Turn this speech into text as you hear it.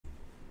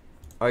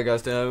Alright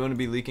guys, then I'm going to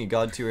be leaking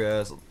God tier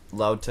as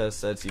loud test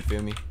sets, you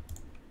feel me?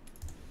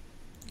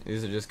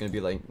 These are just going to be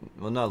like,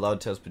 well, not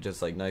loud tests, but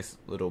just like nice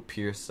little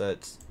peer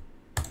sets.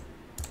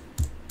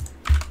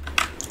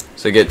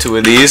 So get 2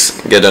 of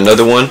these, get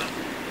another one,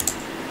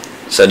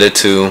 set it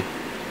to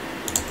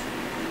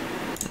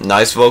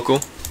nice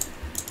vocal,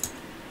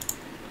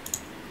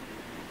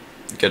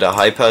 get a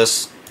high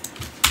pass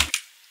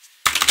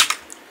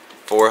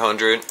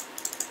 400,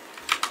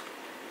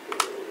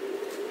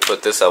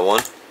 put this at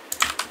 1.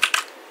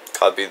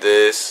 Copy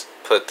this,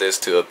 put this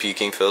to a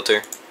peaking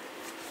filter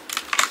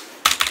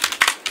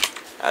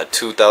at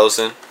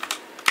 2000,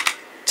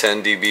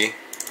 10 dB.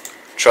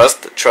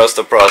 Trust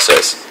the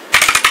process.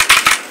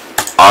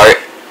 Alright.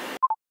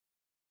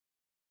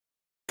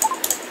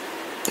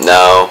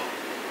 Now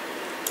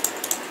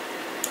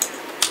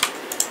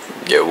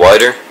get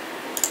wider.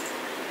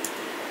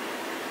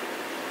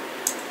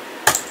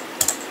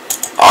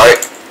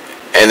 Alright.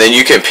 And then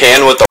you can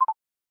pan with the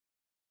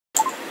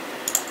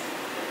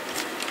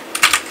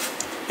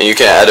and you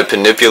can add a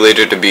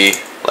manipulator to be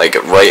like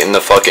right in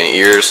the fucking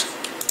ears.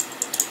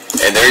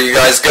 And there you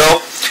guys go.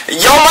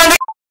 Yo, my nigga.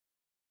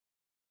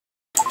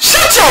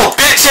 Shut your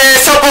bitch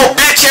ass up, oh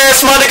bitch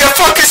ass, my nigga.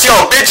 Fuck is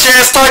your bitch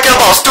ass talking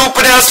about,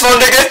 stupid ass, my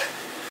nigga.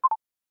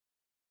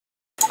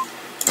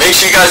 Make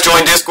sure you guys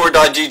join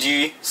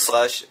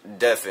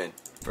discord.gg/deafin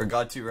for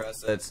God tier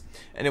assets.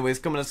 Anyways,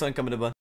 coming to sun, coming to bun.